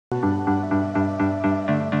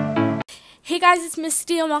Hey guys, it's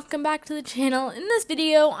Misty and welcome back to the channel. In this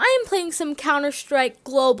video, I am playing some Counter-Strike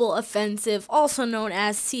Global Offensive, also known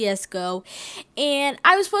as CSGO. And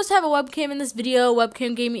I was supposed to have a webcam in this video,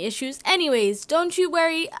 webcam gave me issues. Anyways, don't you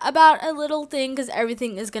worry about a little thing because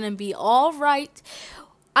everything is going to be alright.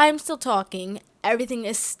 I'm still talking. Everything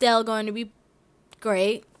is still going to be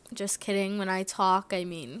great. Just kidding, when I talk, I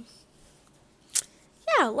mean...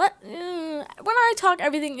 yeah, when I talk,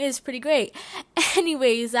 everything is pretty great.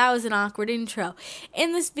 Anyways, that was an awkward intro.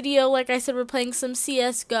 In this video, like I said, we're playing some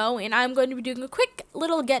CSGO, and I'm going to be doing a quick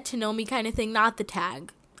little get-to-know-me kind of thing, not the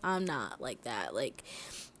tag. I'm not like that. Like,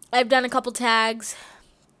 I've done a couple tags.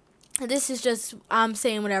 This is just, I'm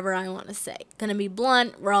saying whatever I want to say. Gonna be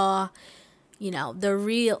blunt, raw, you know, the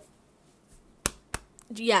real...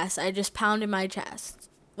 Yes, I just pounded my chest.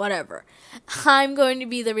 Whatever. I'm going to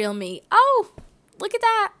be the real me. Oh! Look at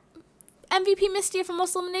that. MVP Mystia for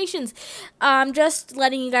most eliminations. Just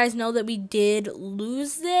letting you guys know that we did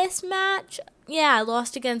lose this match. Yeah, I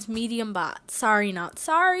lost against Medium Bot. Sorry, not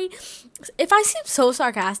sorry. If I seem so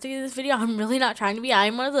sarcastic in this video, I'm really not trying to be.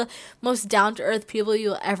 I'm one of the most down-to-earth people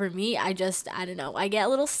you'll ever meet. I don't know. I get a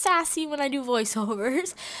little sassy when I do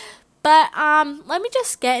voiceovers. But, let me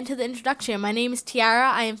just get into the introduction. My name is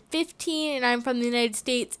Tiara. I am 15, and I'm from the United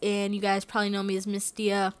States, and you guys probably know me as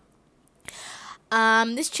Mystia.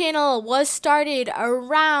 This channel was started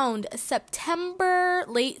around September,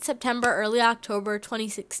 late September, early October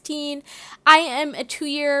 2016. I am a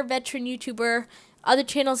 2-year veteran YouTuber. Other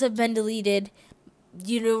channels have been deleted.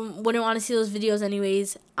 You wouldn't want to see those videos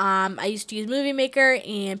anyways. I used to use Movie Maker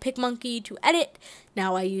and PicMonkey to edit.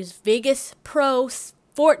 Now I use Vegas Pro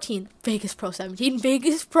 14, Vegas Pro 17,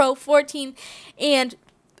 Vegas Pro 14, and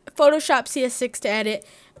Photoshop CS6 to edit.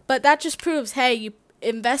 But that just proves, hey, you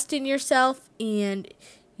invest in yourself and,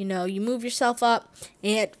 you know, you move yourself up.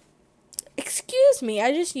 And, excuse me,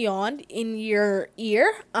 I just yawned in your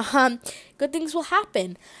ear. Good things will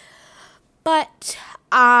happen. But,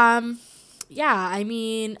 yeah, I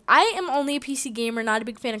mean, I am only a PC gamer, not a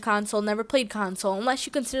big fan of console, never played console, unless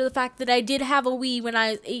you consider the fact that I did have a Wii when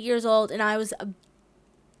I was 8 years old, and I was a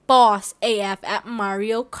boss AF at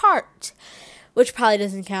Mario Kart, which probably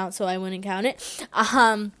doesn't count, so I wouldn't count it.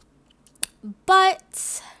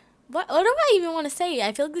 But what do I even want to say?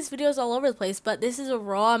 I feel like this video is all over the place, but this is a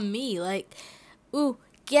raw me. Like, ooh,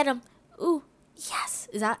 get him. Ooh, yes.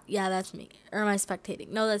 Is that? Yeah, that's me. Or am I spectating?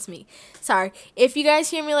 No, that's me. Sorry. If you guys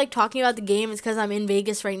hear me, like, talking about the game, it's because I'm in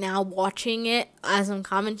Vegas right now watching it as I'm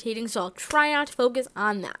commentating, so I'll try not to focus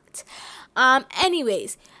on that.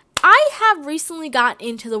 Anyways, I have recently got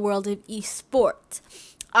into the world of esports.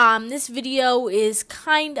 This video is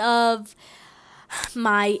kind of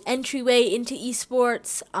my entryway into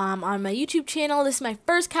esports on my YouTube channel. This is my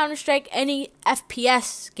first Counter-Strike, any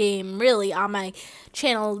FPS game really on my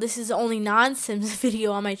channel. This is the only non-Sims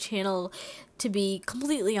video on my channel, to be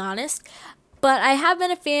completely honest. But I have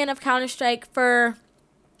been a fan of Counter-Strike for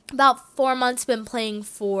about 4 months, been playing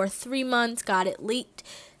for 3 months, got it late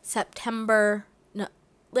September,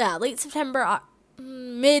 late September,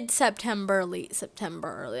 mid-September, late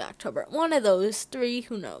September, early October. One of those three,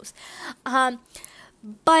 who knows.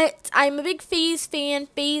 But I'm a big FaZe fan,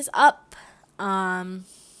 FaZe up. I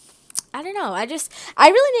don't know. I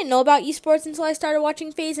really didn't know about esports until I started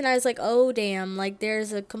watching FaZe, and I was like, oh, damn, like,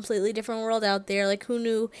 there's a completely different world out there. Like, who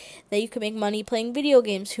knew that you could make money playing video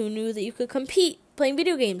games? Who knew that you could compete playing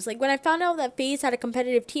video games? Like, when I found out that FaZe had a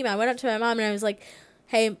competitive team, I went up to my mom, and I was like,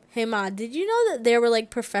 hey, Ma, did you know that there were, like,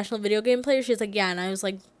 professional video game players? She was like, yeah, and I was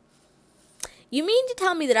like, you mean to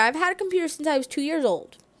tell me that I've had a computer since I was 2 years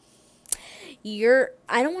old? I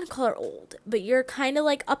don't want to call her old, but you're kind of,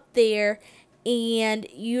 like, up there, and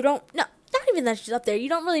you don't, no, not even that she's up there, you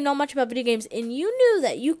don't really know much about video games, and you knew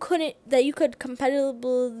that you could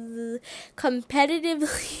competitively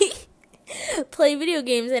play video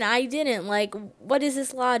games, and I didn't. Like, what is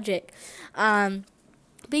this logic?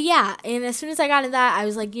 But yeah, and as soon as I got into that, I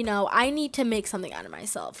was like, you know, I need to make something out of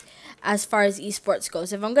myself as far as esports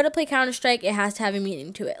goes. If I'm going to play Counter-Strike, it has to have a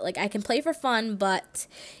meaning to it. Like, I can play for fun, but,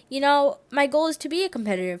 you know, my goal is to be a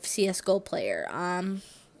competitive CSGO player.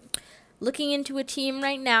 Looking into a team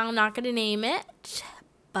right now, not going to name it,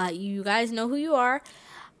 but you guys know who you are.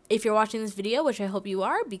 If you're watching this video, which I hope you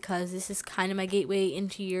are, because this is kind of my gateway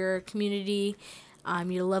into your community,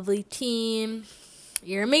 your lovely team,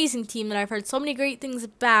 your amazing team that I've heard so many great things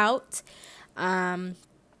about. And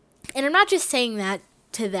I'm not just saying that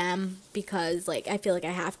to them because, like, I feel like I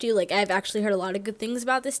have to. Like, I've actually heard a lot of good things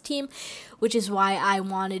about this team, which is why I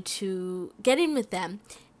wanted to get in with them.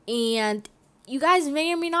 And you guys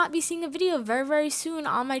may or may not be seeing a video very, very soon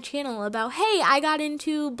on my channel about, hey, I got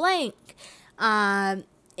into blank.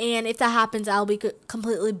 And if that happens, I'll be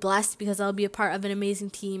completely blessed because I'll be a part of an amazing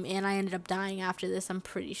team. And I ended up dying after this, I'm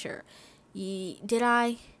pretty sure. Did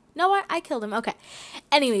I? No, I killed him. Okay.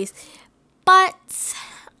 Anyways, but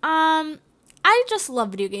I just love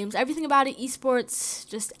video games. Everything about it, esports,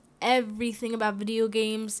 just everything about video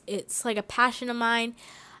games. It's like a passion of mine.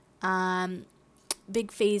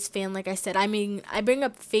 Big FaZe fan, like I said. I mean, I bring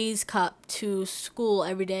up FaZe Cup to school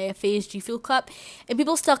every day, a FaZe G Fuel Cup, and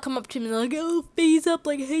people still come up to me and they're like, oh, FaZe up,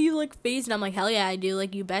 like, hey, you like FaZe? And I'm like, hell yeah, I do.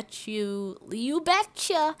 Like, you betcha.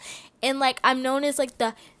 And like, I'm known as like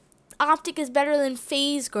the Optic is better than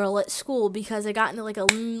FaZe girl at school because I got into like a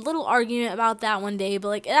little argument about that one day, but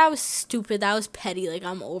like, that was stupid, that was petty, like,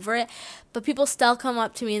 I'm over it. But people still come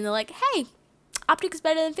up to me and they're like, hey, Optic is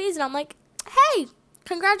better than FaZe, and I'm like, hey,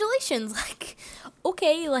 congratulations. Like,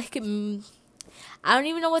 okay, like, I don't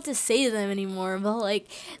even know what to say to them anymore, but like,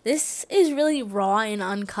 this is really raw and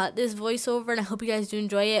uncut, this voiceover, and I hope you guys do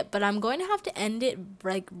enjoy it. But I'm going to have to end it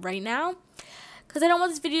like right now because I don't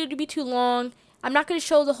want this video to be too long. I'm not going to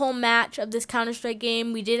show the whole match of this Counter-Strike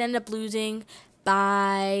game. We did end up losing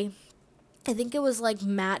by, I think it was like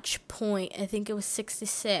match point. I think it was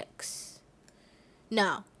 6-6.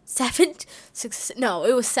 No, 7-6. No,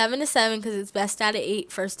 it was 7-7 because it's best out of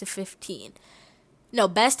 8, first to 15. No,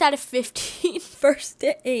 best out of 15, first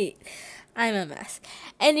to 8. I'm a mess.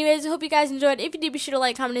 Anyways, I hope you guys enjoyed. If you did, be sure to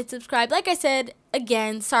like, comment, and subscribe. Like I said,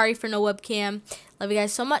 again, sorry for no webcam. Love you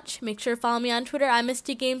guys so much. Make sure to follow me on Twitter. I'm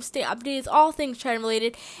MystiaGames. Stay updated with all things Titan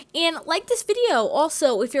related. And like this video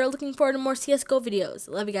also if you're looking forward to more CSGO videos.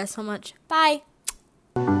 Love you guys so much. Bye.